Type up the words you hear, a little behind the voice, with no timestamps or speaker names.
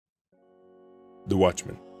The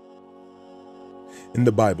watchman. In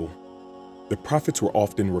the Bible, the prophets were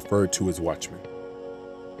often referred to as watchmen.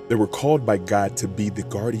 They were called by God to be the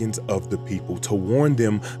guardians of the people, to warn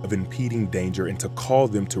them of impending danger, and to call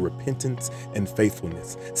them to repentance and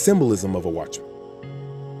faithfulness, symbolism of a watchman.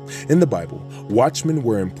 In the Bible, watchmen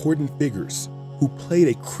were important figures who played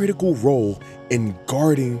a critical role in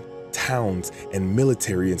guarding towns and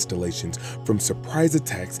military installations from surprise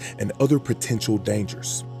attacks and other potential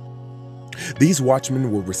dangers. These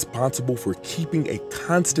watchmen were responsible for keeping a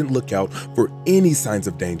constant lookout for any signs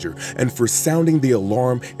of danger and for sounding the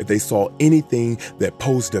alarm if they saw anything that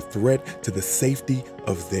posed a threat to the safety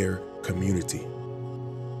of their community.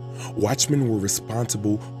 Watchmen were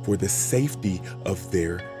responsible for the safety of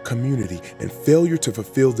their community, and failure to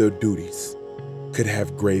fulfill their duties could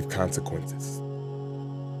have grave consequences.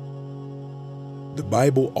 The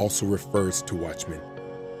Bible also refers to watchmen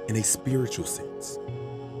in a spiritual sense.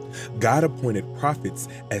 God appointed prophets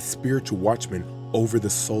as spiritual watchmen over the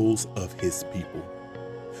souls of his people.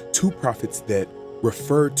 Two prophets that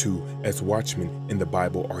referred to as watchmen in the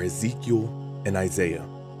Bible are Ezekiel and Isaiah.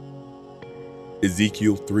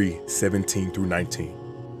 Ezekiel 3:17 through 19.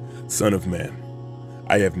 Son of man,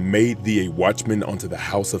 I have made thee a watchman unto the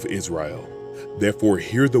house of Israel. Therefore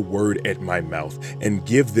hear the word at my mouth, and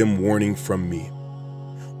give them warning from me.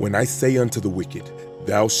 When I say unto the wicked,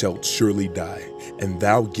 thou shalt surely die, and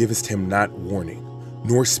thou givest him not warning,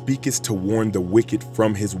 nor speakest to warn the wicked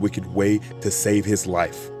from his wicked way to save his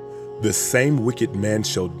life. The same wicked man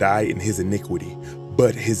shall die in his iniquity,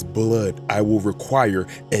 but his blood I will require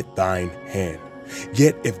at thine hand.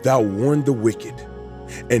 Yet if thou warn the wicked,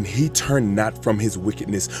 and he turn not from his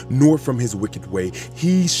wickedness, nor from his wicked way,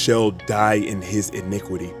 he shall die in his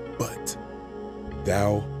iniquity, but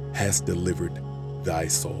thou hast delivered thy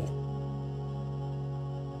soul.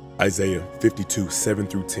 Isaiah 52:7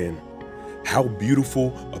 through 10. How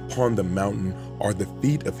beautiful upon the mountain are the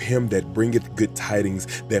feet of him that bringeth good tidings,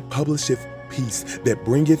 that publisheth peace, that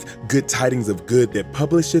bringeth good tidings of good, that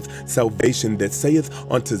publisheth salvation, that saith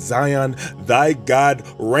unto Zion, thy God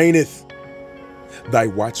reigneth. Thy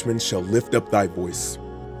watchmen shall lift up thy voice.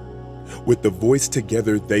 With the voice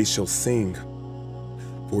together they shall sing,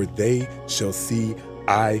 for they shall see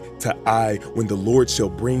eye to eye, when the Lord shall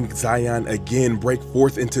bring Zion again. Break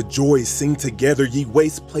forth into joy, sing together, ye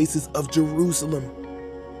waste places of Jerusalem.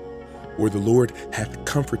 For the Lord hath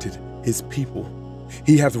comforted his people.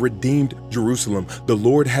 He hath redeemed Jerusalem. The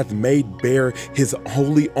Lord hath made bare his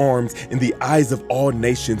holy arms in the eyes of all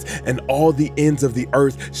nations, and all the ends of the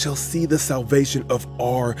earth shall see the salvation of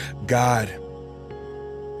our God.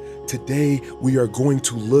 Today, we are going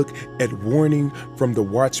to look at warning from the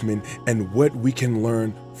watchmen and what we can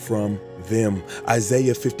learn from them.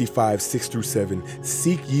 Isaiah 55:6 through 7.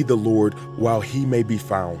 Seek ye the Lord while he may be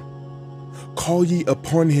found. Call ye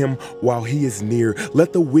upon him while he is near.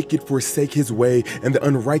 Let the wicked forsake his way, and the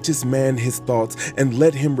unrighteous man his thoughts, and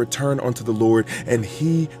let him return unto the Lord, and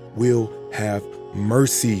he will have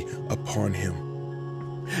mercy upon him,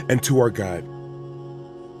 and to our God,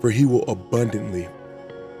 for he will abundantly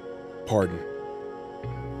pardon.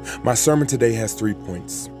 My sermon today has 3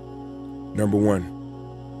 points. Number 1,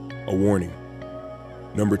 a warning.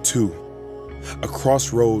 Number 2, a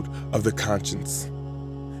crossroad of the conscience.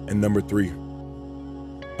 And number 3,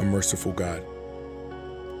 a merciful God.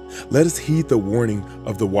 Let us heed the warning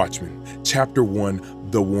of the watchman. Chapter 1,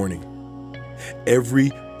 the warning.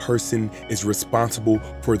 Every person is responsible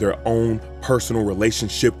for their own personal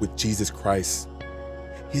relationship with Jesus Christ.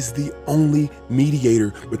 He is the only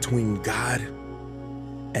mediator between God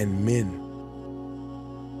and men.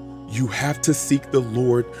 You have to seek the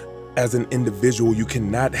Lord as an individual. You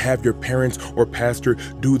cannot have your parents or pastor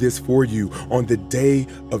do this for you. On the day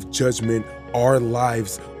of judgment, our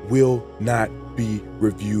lives will not be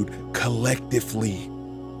reviewed collectively.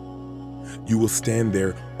 You will stand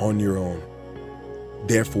there on your own.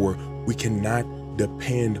 Therefore, we cannot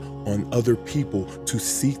depend on other people to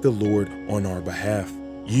seek the Lord on our behalf.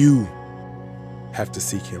 You have to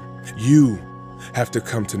seek him. You have to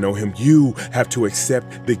come to know him. You have to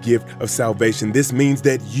accept the gift of salvation. This means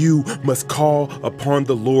that you must call upon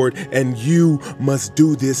the Lord, and you must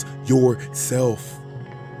do this yourself.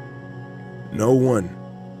 No one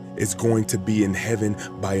is going to be in heaven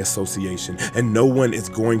by association, and no one is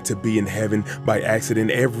going to be in heaven by accident.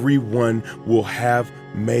 Everyone will have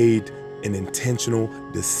made an intentional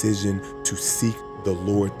decision to seek the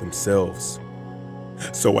Lord themselves.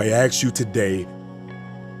 So I ask you today,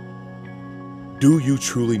 do you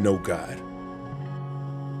truly know God?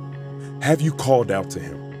 Have you called out to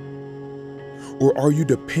him? Or are you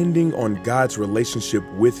depending on God's relationship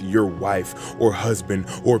with your wife or husband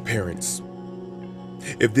or parents?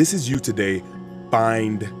 If this is you today,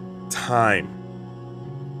 find time,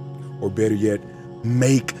 or better yet,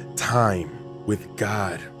 make time with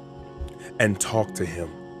God and talk to Him.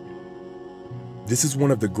 This is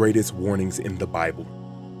one of the greatest warnings in the Bible.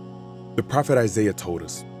 The prophet Isaiah told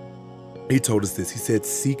us. He told us this. He said,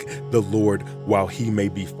 "Seek the Lord while He may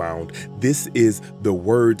be found." This is the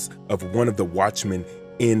words of one of the watchmen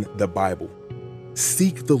in the Bible.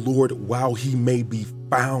 Seek the Lord while He may be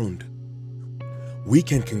found. We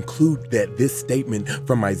can conclude that this statement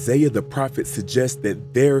from Isaiah the prophet suggests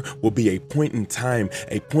that there will be a point in time,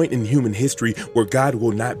 a point in human history where God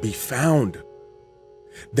will not be found.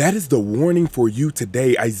 That is the warning for you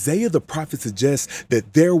today. Isaiah the prophet suggests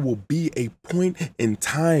that there will be a point in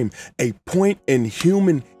time, a point in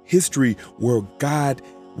human history where God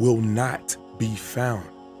will not be found.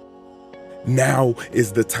 Now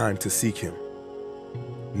is the time to seek Him.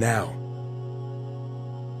 Now.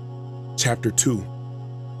 Chapter 2,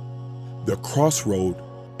 the crossroad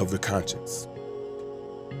of the conscience.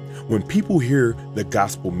 When people hear the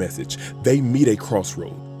gospel message, they meet a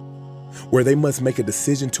crossroad where they must make a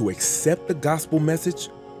decision to accept the gospel message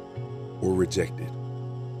or reject it.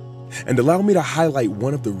 And allow me to highlight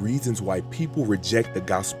one of the reasons why people reject the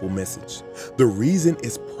gospel message. The reason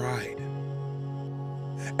is pride.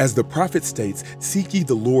 As the prophet states, "Seek ye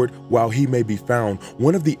the Lord while He may be found."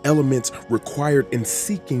 One of the elements required in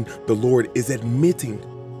seeking the Lord is admitting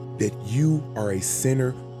that you are a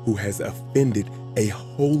sinner who has offended a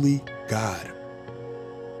holy God.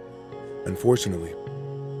 Unfortunately,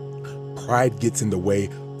 pride gets in the way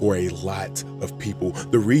for a lot of people.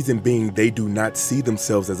 The reason being they do not see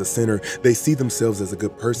themselves as a sinner. They see themselves as a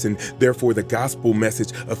good person. Therefore, the gospel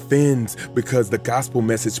message offends because the gospel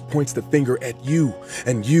message points the finger at you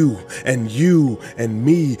and you and you and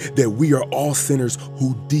me, that we are all sinners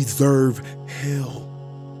who deserve hell.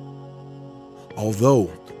 Although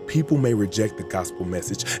people may reject the gospel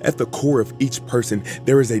message, at the core of each person,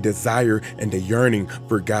 there is a desire and a yearning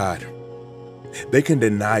for God. They can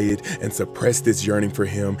deny it and suppress this yearning for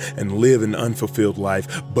Him and live an unfulfilled life,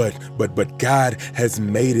 but God has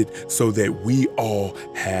made it so that we all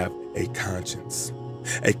have a conscience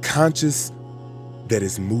that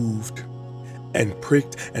is moved and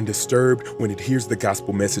pricked and disturbed when it hears the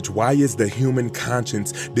gospel message. Why is the human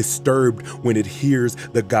conscience disturbed when it hears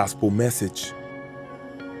the gospel message?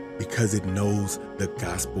 Because it knows the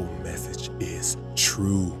gospel message is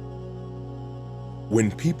true. When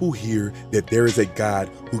people hear that there is a God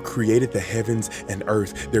who created the heavens and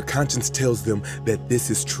earth, their conscience tells them that this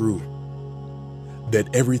is true. That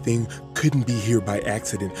everything couldn't be here by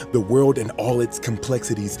accident. The world and all its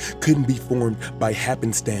complexities couldn't be formed by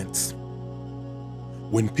happenstance.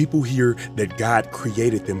 When people hear that God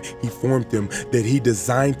created them, He formed them, that He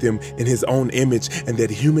designed them in His own image, and that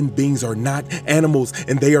human beings are not animals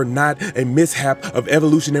and they are not a mishap of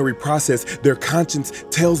evolutionary process, their conscience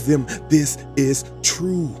tells them this is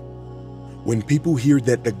true. When people hear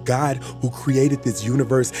that the God who created this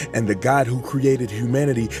universe and the God who created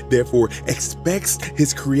humanity therefore expects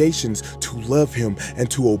His creations to love Him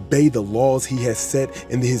and to obey the laws He has set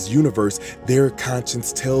in His universe, their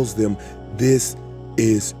conscience tells them this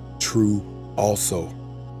is true also.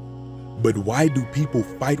 But why do people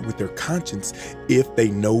fight with their conscience if they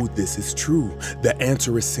know this is true? The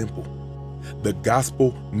answer is simple. The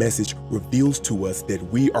gospel message reveals to us that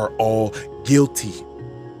we are all guilty.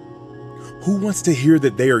 Who wants to hear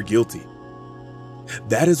that they are guilty?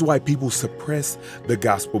 That is why people suppress the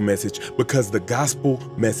gospel message, because the gospel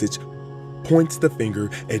message points the finger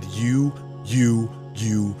at you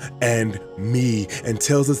and me, and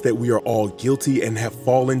tells us that we are all guilty and have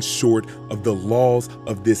fallen short of the laws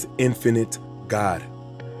of this infinite God,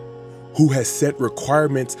 who has set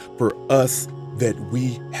requirements for us that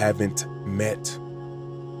we haven't met.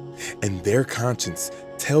 And their conscience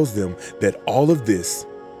tells them that all of this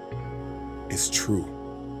is true,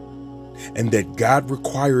 and that God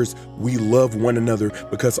requires we love one another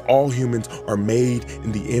because all humans are made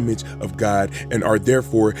in the image of God and are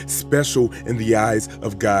therefore special in the eyes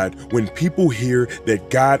of God. When people hear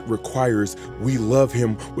that God requires we love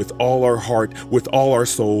Him with all our heart, with all our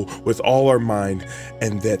soul, with all our mind,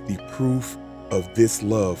 and that the proof of this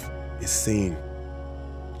love is seen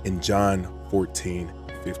in John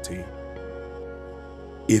 14:15.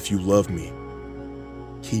 If you love me,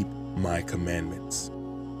 keep my commandments.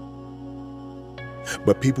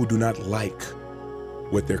 But people do not like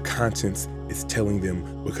what their conscience is telling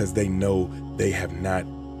them because they know they have not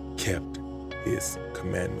kept His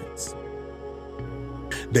commandments.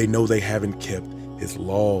 They know they haven't kept his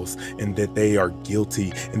laws, and that they are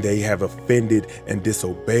guilty and they have offended and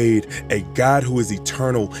disobeyed a God who is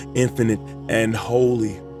eternal, infinite, and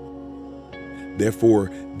holy. Therefore,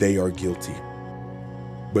 they are guilty,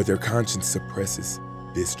 but their conscience suppresses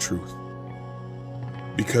this truth.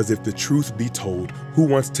 Because if the truth be told, who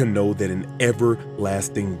wants to know that an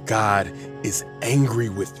everlasting God is angry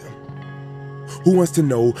with them? Who wants to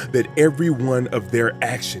know that every one of their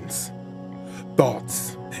actions,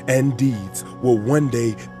 thoughts, and deeds will one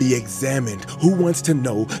day be examined? Who wants to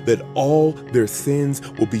know that all their sins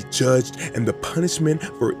will be judged and the punishment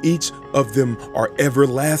for each of them are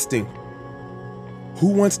everlasting? Who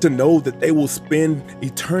wants to know that they will spend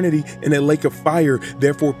eternity in a lake of fire?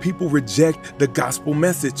 Therefore, people reject the gospel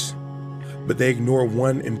message, but they ignore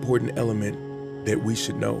one important element that we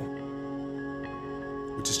should know,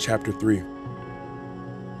 which is chapter 3,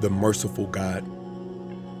 the merciful God.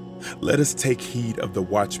 Let us take heed of the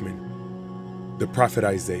watchman, the prophet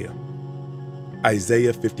Isaiah.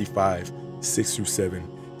 Isaiah 55,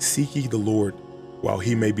 6-7. Seek ye the Lord while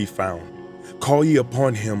he may be found. Call ye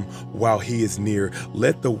upon him while he is near.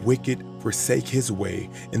 Let the wicked forsake his way,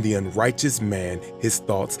 and the unrighteous man his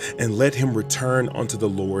thoughts, and let him return unto the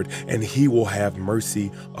Lord, and he will have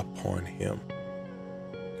mercy upon him.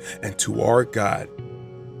 And to our God,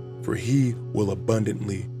 for he will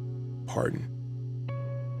abundantly pardon.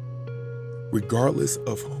 Regardless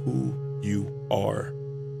of who you are,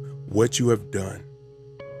 what you have done,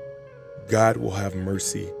 God will have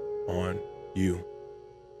mercy on you,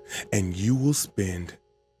 and you will spend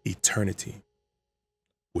eternity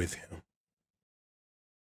with him.